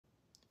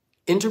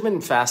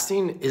Intermittent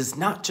fasting is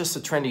not just a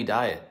trendy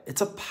diet.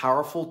 It's a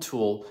powerful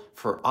tool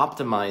for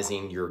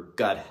optimizing your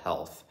gut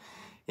health.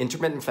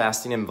 Intermittent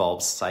fasting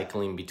involves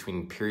cycling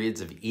between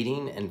periods of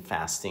eating and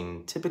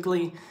fasting,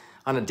 typically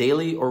on a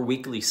daily or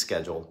weekly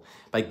schedule.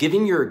 By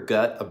giving your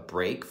gut a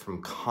break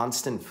from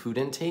constant food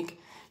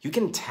intake, you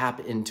can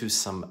tap into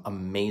some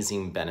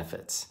amazing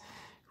benefits.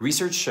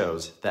 Research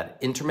shows that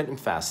intermittent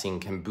fasting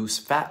can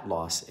boost fat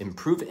loss,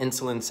 improve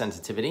insulin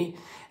sensitivity,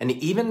 and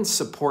even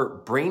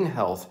support brain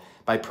health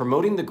by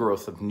promoting the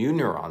growth of new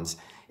neurons.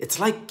 It's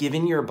like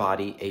giving your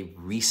body a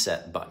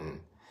reset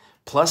button.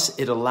 Plus,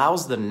 it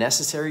allows the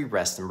necessary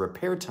rest and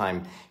repair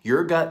time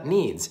your gut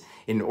needs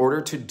in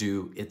order to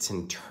do its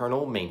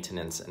internal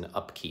maintenance and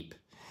upkeep.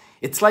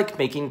 It's like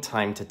making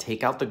time to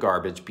take out the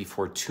garbage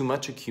before too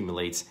much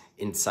accumulates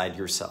inside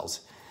your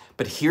cells.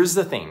 But here's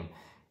the thing,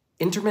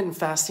 intermittent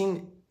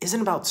fasting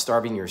isn't about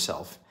starving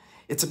yourself.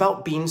 It's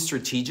about being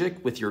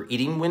strategic with your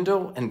eating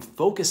window and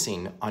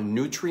focusing on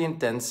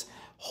nutrient-dense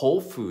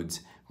whole foods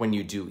when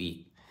you do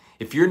eat.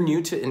 If you're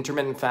new to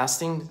intermittent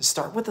fasting,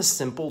 start with a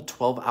simple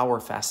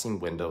 12-hour fasting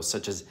window,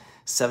 such as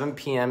 7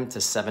 p.m.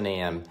 to 7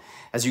 a.m.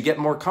 As you get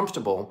more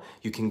comfortable,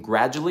 you can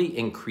gradually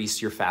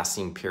increase your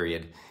fasting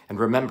period. And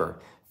remember,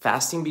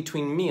 fasting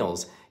between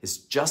meals is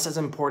just as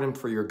important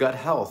for your gut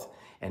health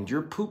and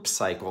your poop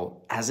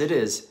cycle as it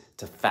is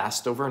to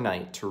fast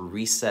overnight to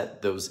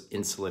reset those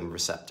insulin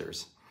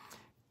receptors.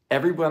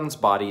 Everyone's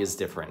body is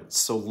different,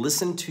 so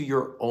listen to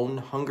your own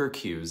hunger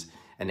cues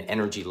and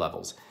energy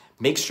levels.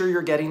 Make sure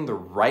you're getting the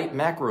right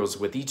macros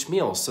with each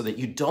meal so that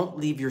you don't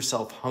leave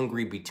yourself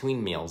hungry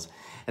between meals,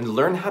 and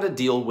learn how to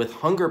deal with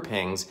hunger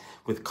pangs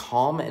with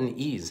calm and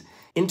ease.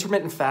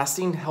 Intermittent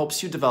fasting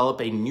helps you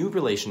develop a new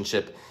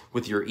relationship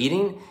with your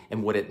eating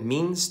and what it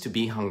means to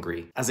be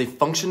hungry. As a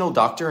functional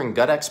doctor and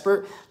gut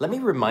expert, let me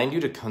remind you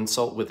to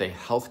consult with a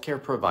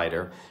healthcare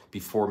provider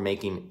before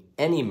making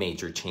any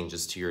major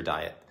changes to your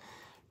diet.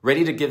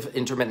 Ready to give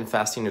intermittent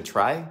fasting a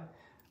try?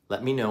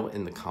 Let me know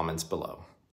in the comments below.